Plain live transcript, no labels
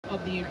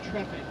of the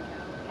Intrepid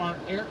are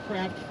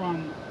aircraft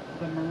from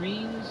the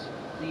Marines,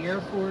 the Air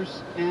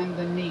Force, and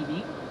the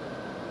Navy.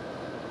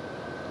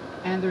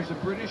 And there's a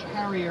British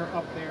Harrier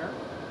up there,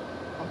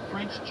 a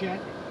French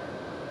jet,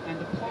 and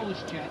a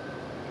Polish jet.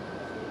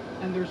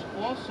 And there's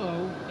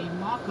also a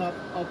mock-up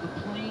of the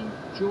plane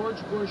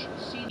George Bush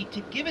C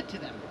to give it to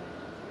them,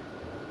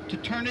 to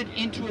turn it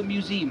into a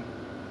museum.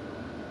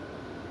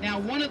 Now,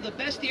 one of the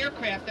best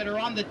aircraft that are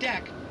on the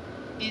deck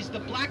is the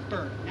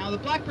Blackbird. Now, the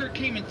Blackbird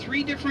came in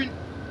 3 different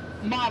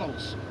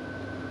models.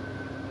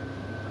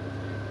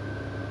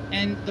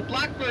 And the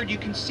Blackbird, you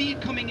can see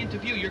it coming into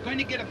view. You're going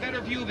to get a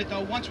better view of it,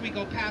 though, once we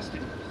go past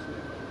it.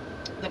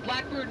 The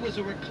Blackbird was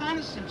a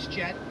reconnaissance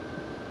jet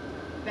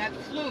that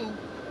flew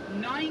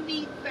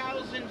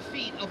 90,000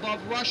 feet above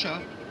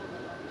Russia,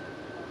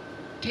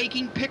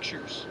 taking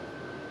pictures.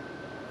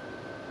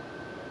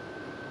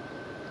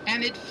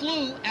 And it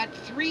flew at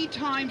 3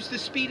 times the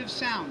speed of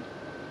sound.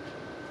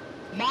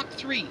 Mach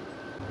 3.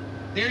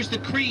 There's the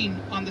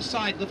crane on the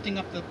side lifting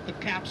up the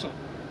capsule.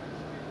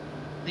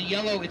 The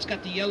yellow, it's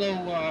got the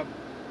yellow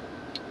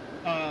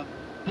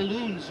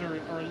balloons or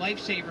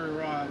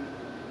lifesaver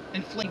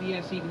inflated.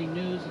 CBS Evening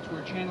News, it's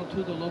where Channel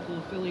 2, the local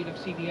affiliate of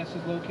CBS,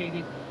 is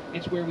located.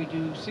 It's where we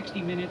do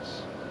 60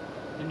 Minutes,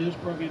 the news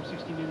program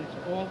 60 Minutes,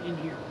 all in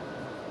here,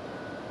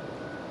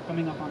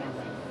 coming up on our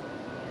right.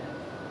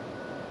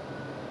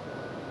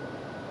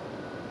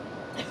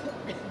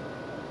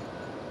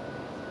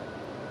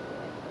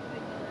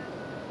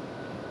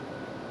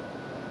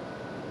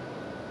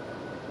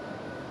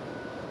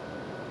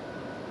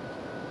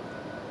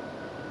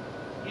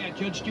 Yeah,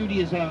 Judge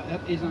Judy is on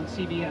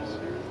CBS.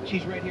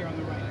 She's right here on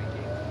the right.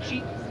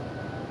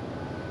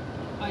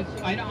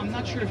 I'm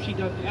not sure if she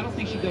does. I don't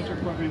think she does her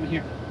program in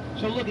here.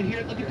 So look at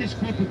here. Look at this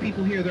group of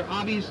people here. They're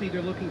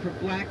looking for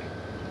black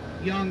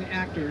young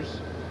actors.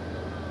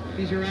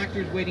 These are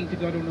actors waiting to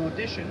go to an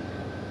audition.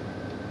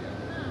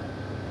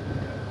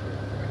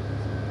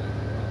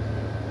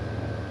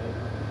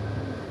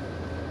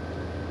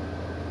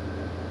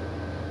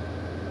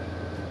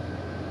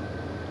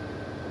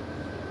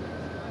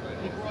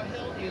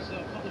 McGraw-Hill is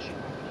a publishing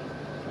company.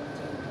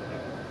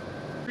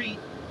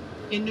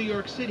 In New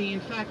York City, in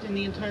fact, in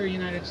the entire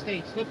United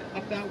States. Look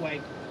up that way.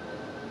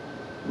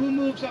 Who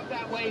moves up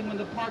that way when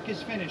the park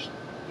is finished?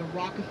 The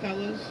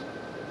Rockefellers,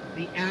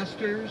 the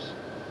Astors,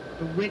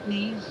 the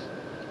Whitneys,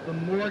 the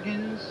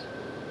Morgans,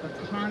 the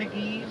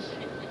Carnegies,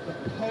 the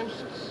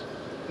Posts,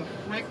 the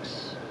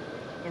Fricks,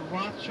 the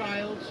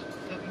Rothschilds,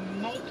 the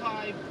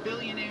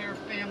multi-billionaire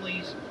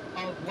families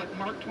of what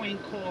Mark Twain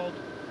called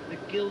the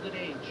Gilded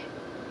Age.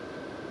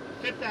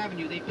 Fifth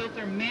Avenue, they built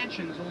their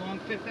mansions along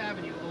Fifth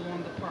Avenue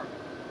along the park,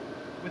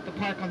 with the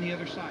park on the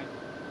other side.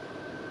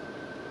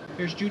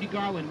 There's Judy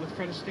Garland with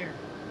Fred Astaire.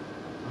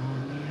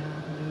 On the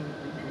avenue,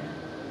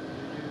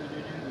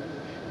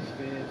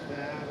 Fifth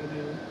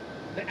Avenue.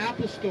 The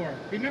Apple Store.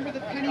 Remember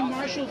the Penny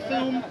Marshall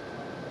film,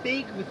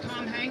 Big, with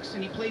Tom Hanks,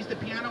 and he plays the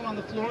piano on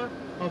the floor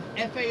of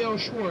F.A.O.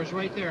 Schwarz,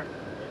 right there,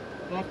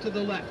 off to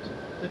the left,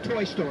 the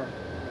toy store.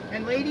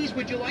 And ladies,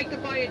 would you like to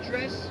buy a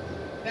dress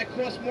that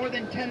costs more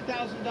than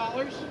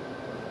 $10,000?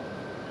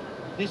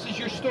 This is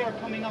your store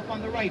coming up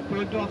on the right,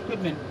 Bergdorf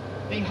Goodman.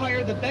 They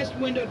hire the best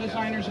window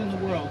designers in the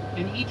world,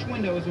 and each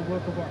window is a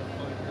work of art.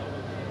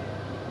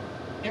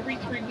 Every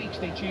 3 weeks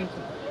they change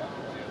them.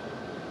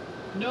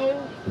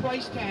 No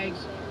price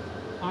tags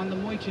on the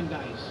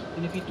merchandise.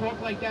 And if you talk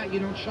like that, you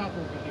don't shop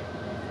over here.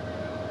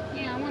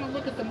 Yeah, I want to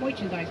look at the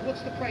merchandise.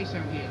 What's the price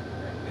on here?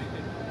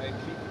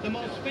 The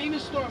most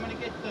famous store, I'm going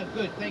to get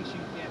good, thanks you.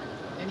 Yeah.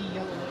 Any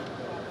yellow light?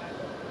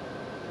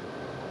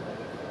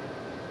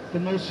 The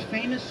most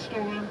famous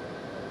store,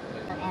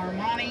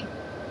 Armani.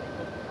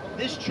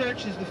 This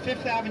church is the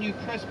Fifth Avenue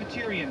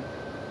Presbyterian,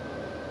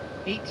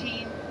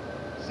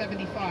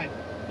 1875.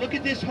 Look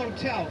at this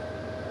hotel,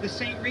 the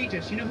St.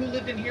 Regis. You know who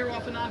lived in here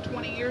off and on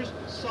 20 years?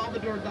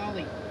 Salvador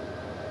Dali.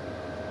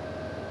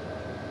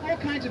 All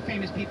kinds of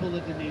famous people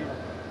lived in New York.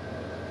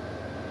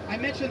 I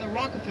mentioned the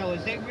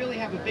Rockefellers. They really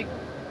have a big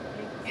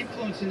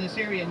influence in this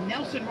area.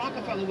 Nelson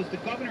Rockefeller was the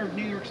governor of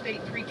New York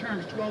State 3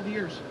 terms, 12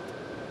 years.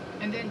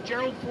 And then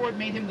Gerald Ford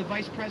made him the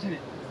vice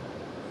president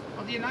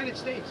of the United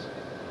States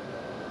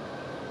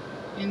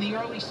in the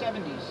early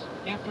 70s,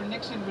 after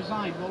Nixon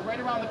resigned. Well, right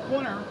around the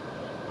corner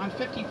on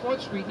 54th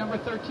Street, number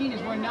 13,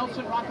 is where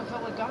Nelson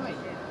Rockefeller died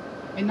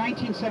in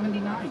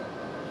 1979.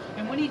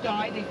 And when he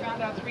died, they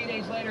found out 3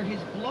 days later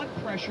his blood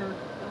pressure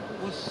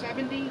was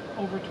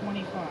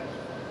 70/25.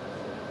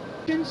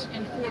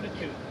 And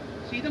fortitude.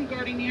 See them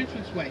guarding the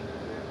entranceway.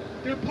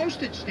 They're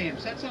postage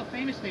stamps. That's how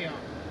famous they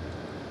are.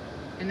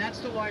 And that's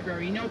the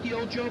library. You know what the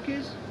old joke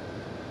is?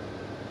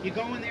 You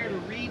go in there to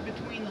read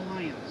between the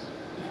lions.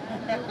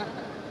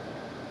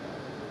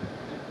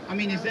 I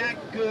mean, is that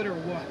good or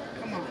what?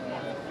 Come on.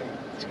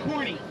 It's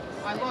corny.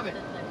 I love it.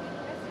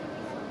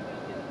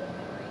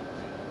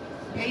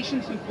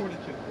 Patience and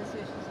fortitude.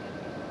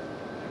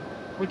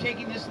 We're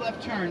taking this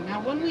left turn.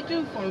 Now, when we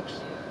do,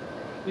 folks,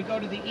 we go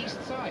to the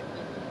east side.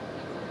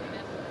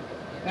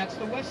 That's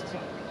the west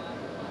side.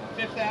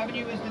 Fifth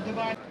Avenue is the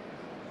divide.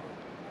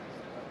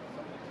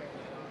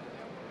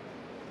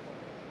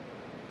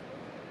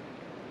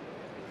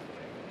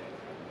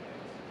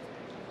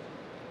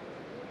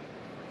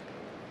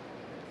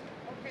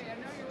 Okay, I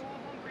know you're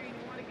all hungry and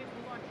you want to get to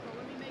lunch, so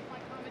let me make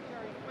my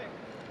commentary quick.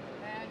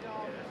 And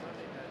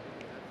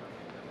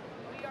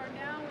we are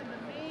now in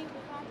the main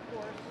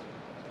concourse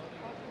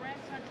of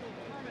Grand Central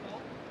Terminal,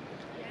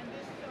 and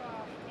this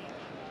beautiful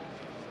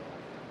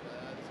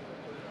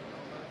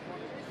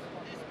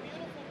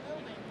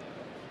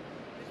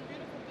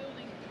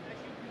building, as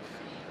you can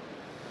see,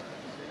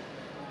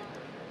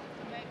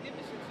 the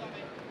magnificence of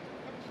it,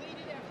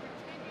 completed after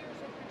 10 years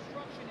of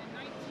construction in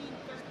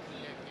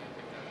 1913.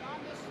 On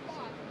this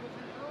spot was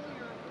an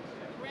earlier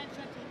Grand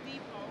Central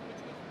Depot,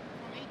 which was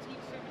from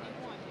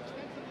 1871,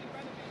 extensively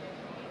renovated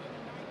in the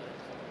 1890s,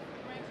 the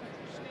Grand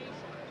Central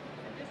Station,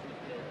 and this was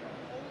built from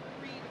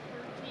 03 to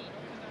 13,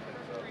 opened on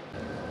February.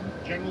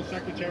 General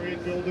Secretariat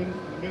building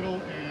in the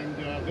middle, and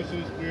this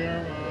is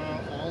where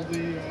all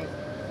the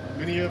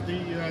many of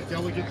the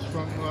delegates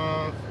from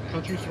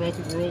countries throughout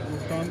the world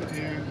will come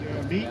and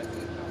meet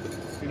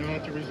in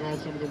order to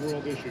resolve some of the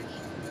world issues.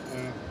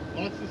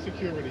 Lots of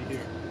security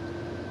here.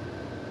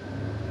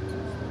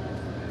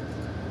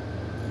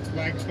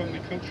 Flags from the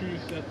countries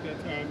that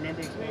are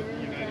members of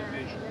the United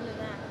Nations.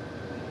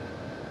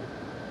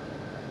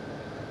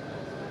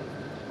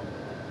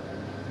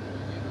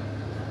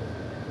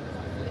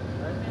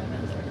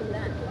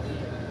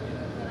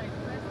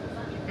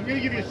 I'm going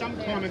to give you some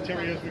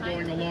commentary as we're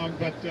going along,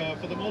 but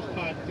for the most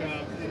part,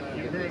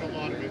 you heard a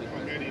lot of it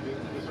from Eddie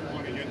this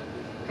morning. And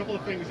a couple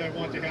of things I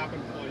want to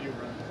happen for you.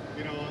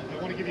 You know, I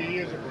want to give your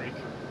ears a break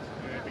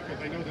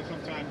because I know that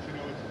sometimes, you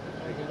know, it's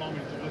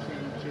overwhelming to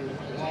listen to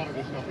a lot of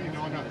this stuff. You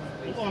know, on a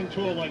long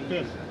tour like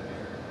this,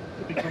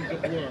 it becomes a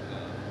blur.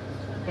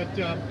 But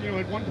you know,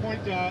 at one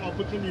point, I'll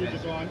put some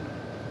music on.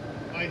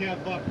 I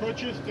have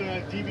purchased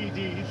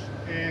DVDs,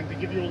 and to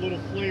give you a little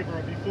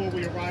flavor before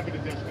we arrive at a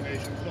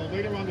destination. So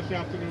later on this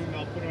afternoon,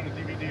 I'll put on a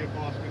DVD of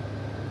Boston,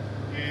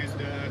 and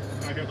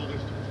I have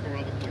others for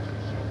other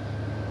places. So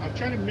I'm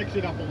trying to mix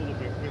it up a little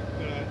bit. With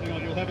you know,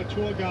 you'll have a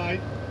tour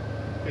guide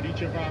at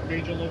each of our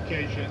major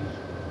locations.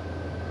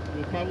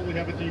 We'll probably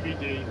have a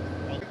DVD,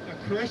 a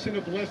curse and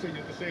a blessing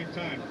at the same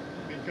time,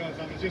 because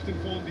I was just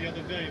informed the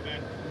other day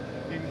that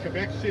in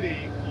Quebec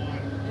City on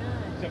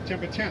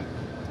September 10th,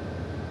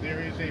 there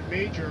is a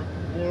major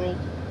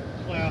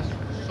world-class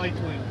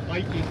cycling,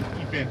 biking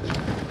event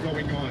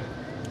going on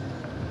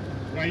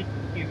right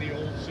in the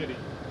old city,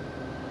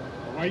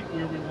 right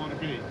where we want to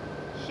be.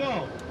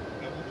 So,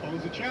 that will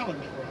pose a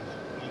challenge for us.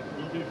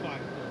 We'll be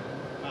fine.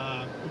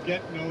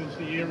 Puget knows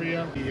the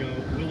area, the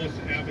Willis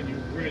Avenue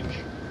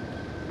Bridge,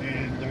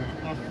 and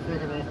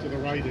further off to the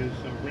right is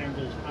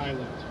Randall's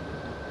Island.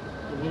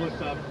 The Willis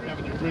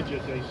Avenue Bridge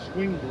is a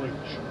swing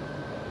bridge,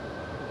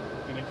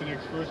 and it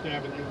connects First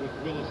Avenue with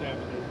Willis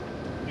Avenue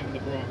in the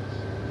Bronx.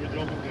 Bridge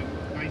opened in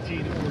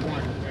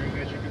 1901, and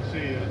as you can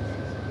see,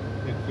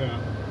 it's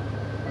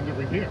under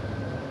repair.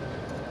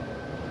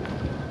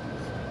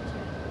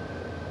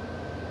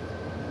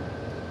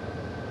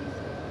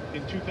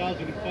 In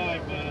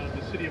 2005,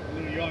 the city of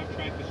New York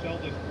tried to sell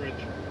this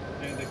bridge,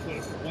 and they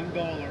put $1 on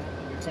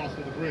the cost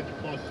of the bridge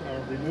plus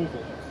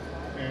removal,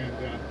 and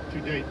to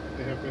date,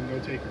 there have been no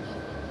takers.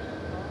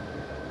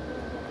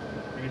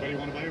 Anybody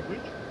want to buy a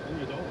bridge?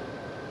 Only $1.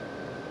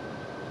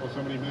 Or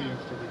so many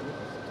millions to remove it.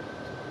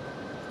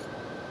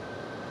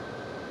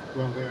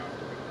 Well, they are.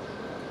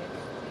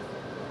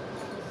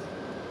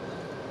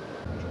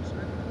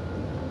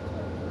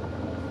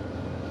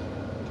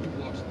 2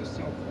 blocks to the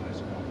south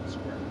lies Boston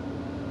Square.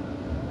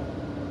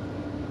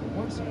 On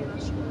one side of the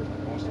square is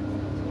the Boston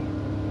Public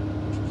Library,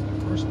 which was the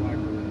first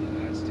library in the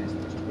United States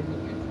that was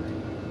totally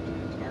free to the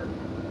entire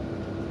public.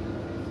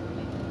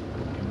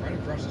 And right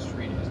across the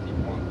street is the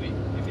Motley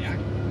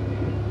Immaculate,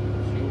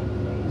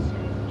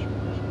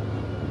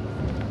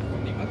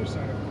 on the other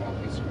side of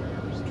Copley Square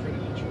is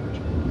Trinity Church,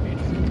 a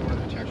true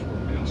architectural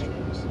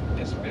masterpiece.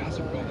 This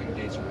massive building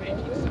dates from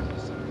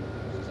 1877.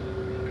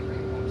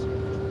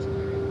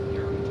 The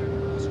architect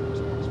also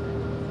responsible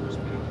for the first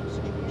Baptist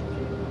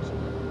church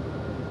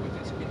with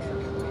its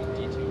intricately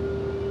detailed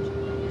colors.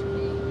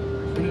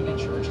 Trinity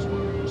Church is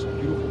one of the most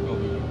beautiful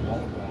buildings in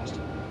all of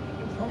Boston,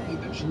 and probably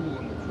the jewel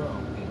in the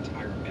crown of the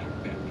entire Back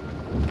Bay.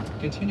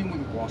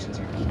 Continuing Boston's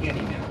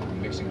uncanny knack of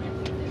mixing the old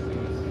with the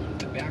new,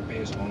 the Back Bay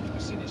is home to the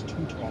city's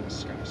 2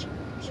 tallest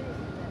skyscrapers.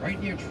 Right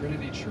near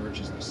Trinity Church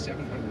is the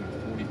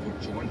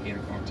 740-foot John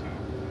Hancock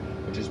Tower,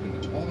 which has been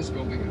the tallest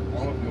building in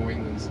all of New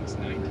England since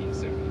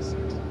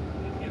 1976.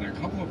 And a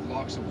couple of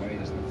blocks away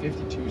is the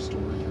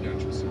 52-story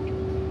Prudential Center,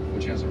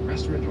 which has a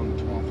restaurant on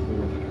the top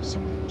floor that has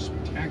some of the most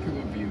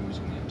spectacular views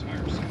in the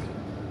entire city.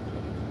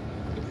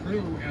 The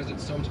Pru, as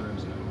it's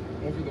sometimes known,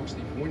 overlooks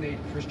the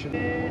ornate Christian...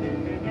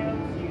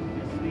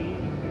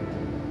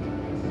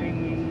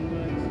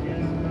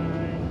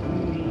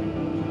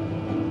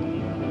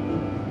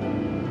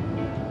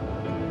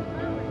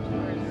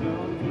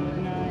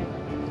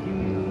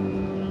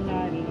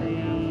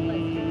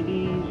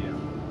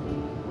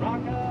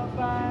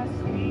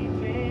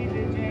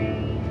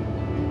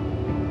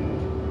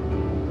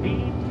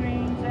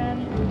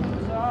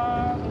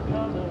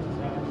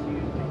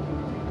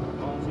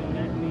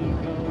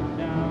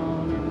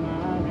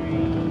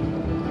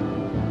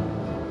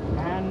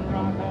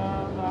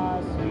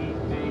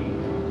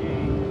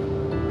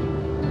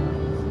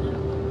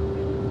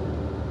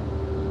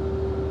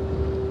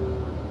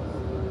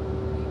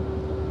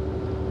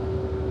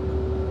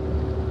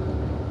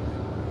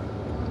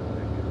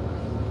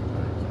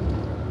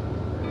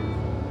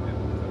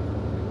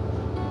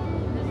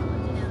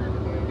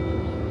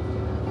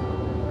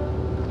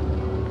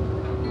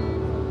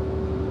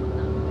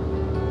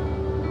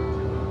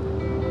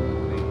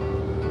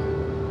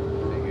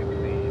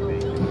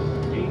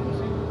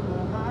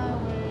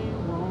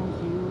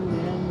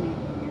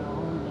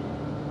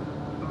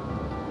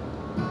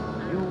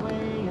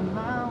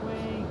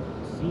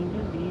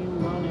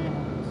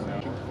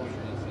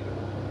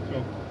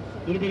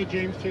 A little bit of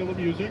James Taylor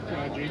music.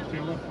 James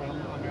Taylor from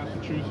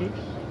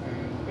Massachusetts.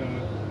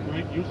 And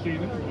Greg, you've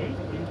seen it,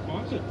 right? Being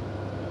sponsored.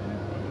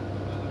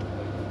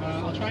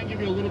 I'll try and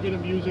give you a little bit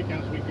of music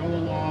as we go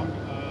along.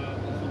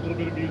 A little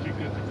bit of music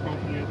that's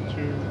appropriate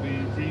to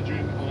the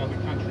region or the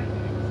country.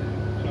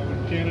 So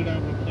in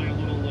Canada, we'll play a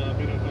little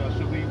bit of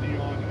Celine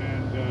Dion.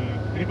 And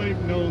anybody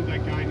know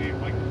that guy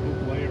named Michael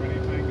Bublé or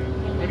anything?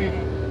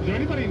 Is there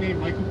anybody named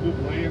Michael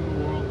Bublé in the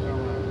world?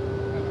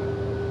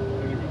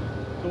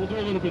 So we'll do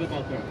a little bit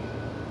about that.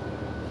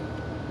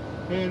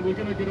 And we're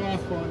going to get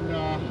off on,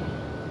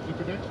 is it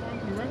the next one?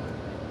 You right?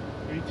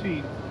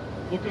 18.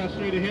 Look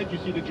straight ahead. You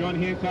see the John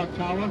Hancock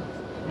Tower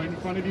right in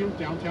front of you,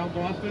 downtown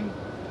Boston.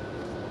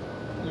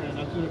 Yeah,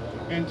 that's it.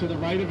 And to the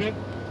right of it,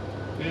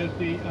 there's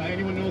the,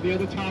 anyone know the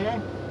other tower?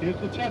 Here's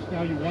the test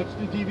now. You watched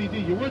the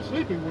DVD. You weren't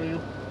sleeping, were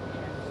you?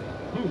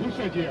 Who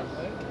said yes?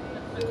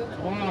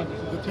 Come on, this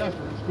is a test.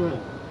 We're in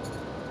school.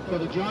 So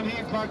the John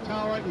Hancock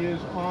Tower is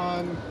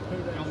on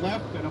your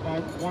left at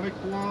about 1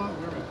 o'clock.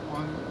 Where is it?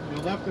 On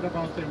your left at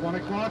about, say, 1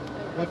 o'clock.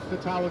 What's the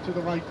tower to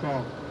the right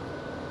called?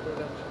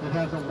 It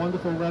has a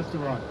wonderful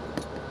restaurant.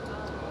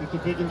 It's a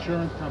big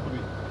insurance company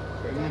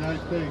in the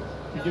United States.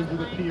 Begins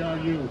with a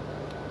PRU.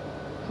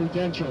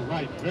 Prudential,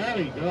 right.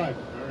 Very good.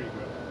 Very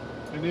good.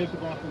 And there's the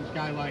Boston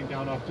skyline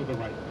down off to the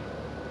right.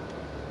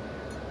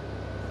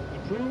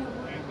 The Pru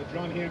and the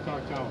John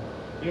Hancock Tower.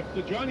 If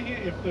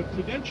the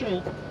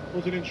Prudential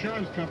was an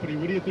insurance company,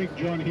 what do you think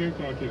John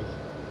Hancock is?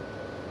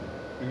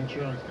 An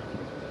insurance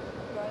company.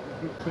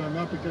 So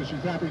not because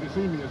she's happy to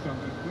see me or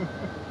something.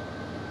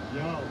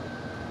 Yo.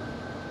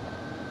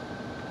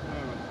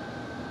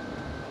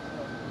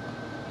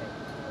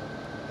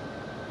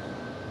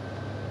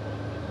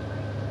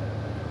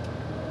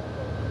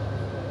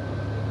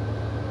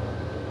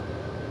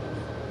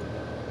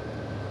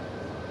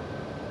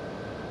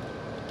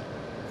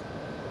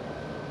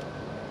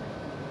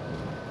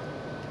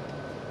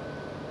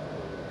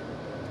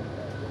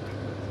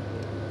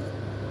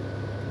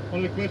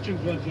 One of the questions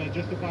was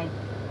just about,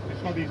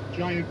 I saw these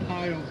giant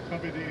piles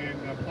covered in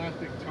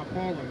plastic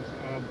tarpaulins.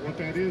 What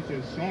that is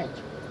salt.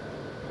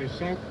 They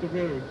salt the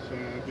roads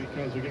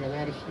because we get a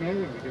lot of snow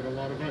and we get a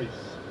lot of ice.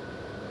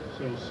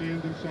 So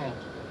sand and salt.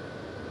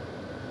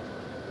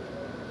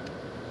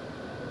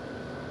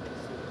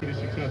 Pretty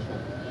successful.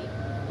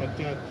 But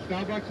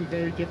Starbucks is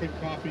very different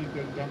coffee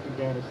than Dunkin'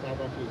 Donuts.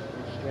 Starbucks is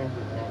much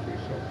stronger coffee,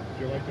 so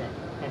if you like that.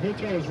 Our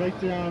hotel is right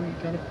down,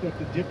 kind of at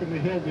the dip in the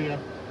hill there.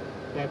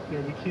 But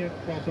we can't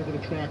cross over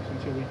the tracks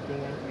until we go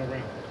out and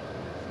around.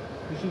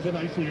 This is a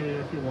nice area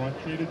if you want.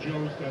 Trader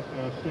Joe's, that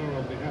store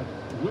over there,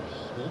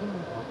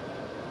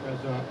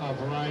 has a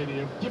variety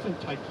of different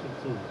types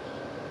of foods.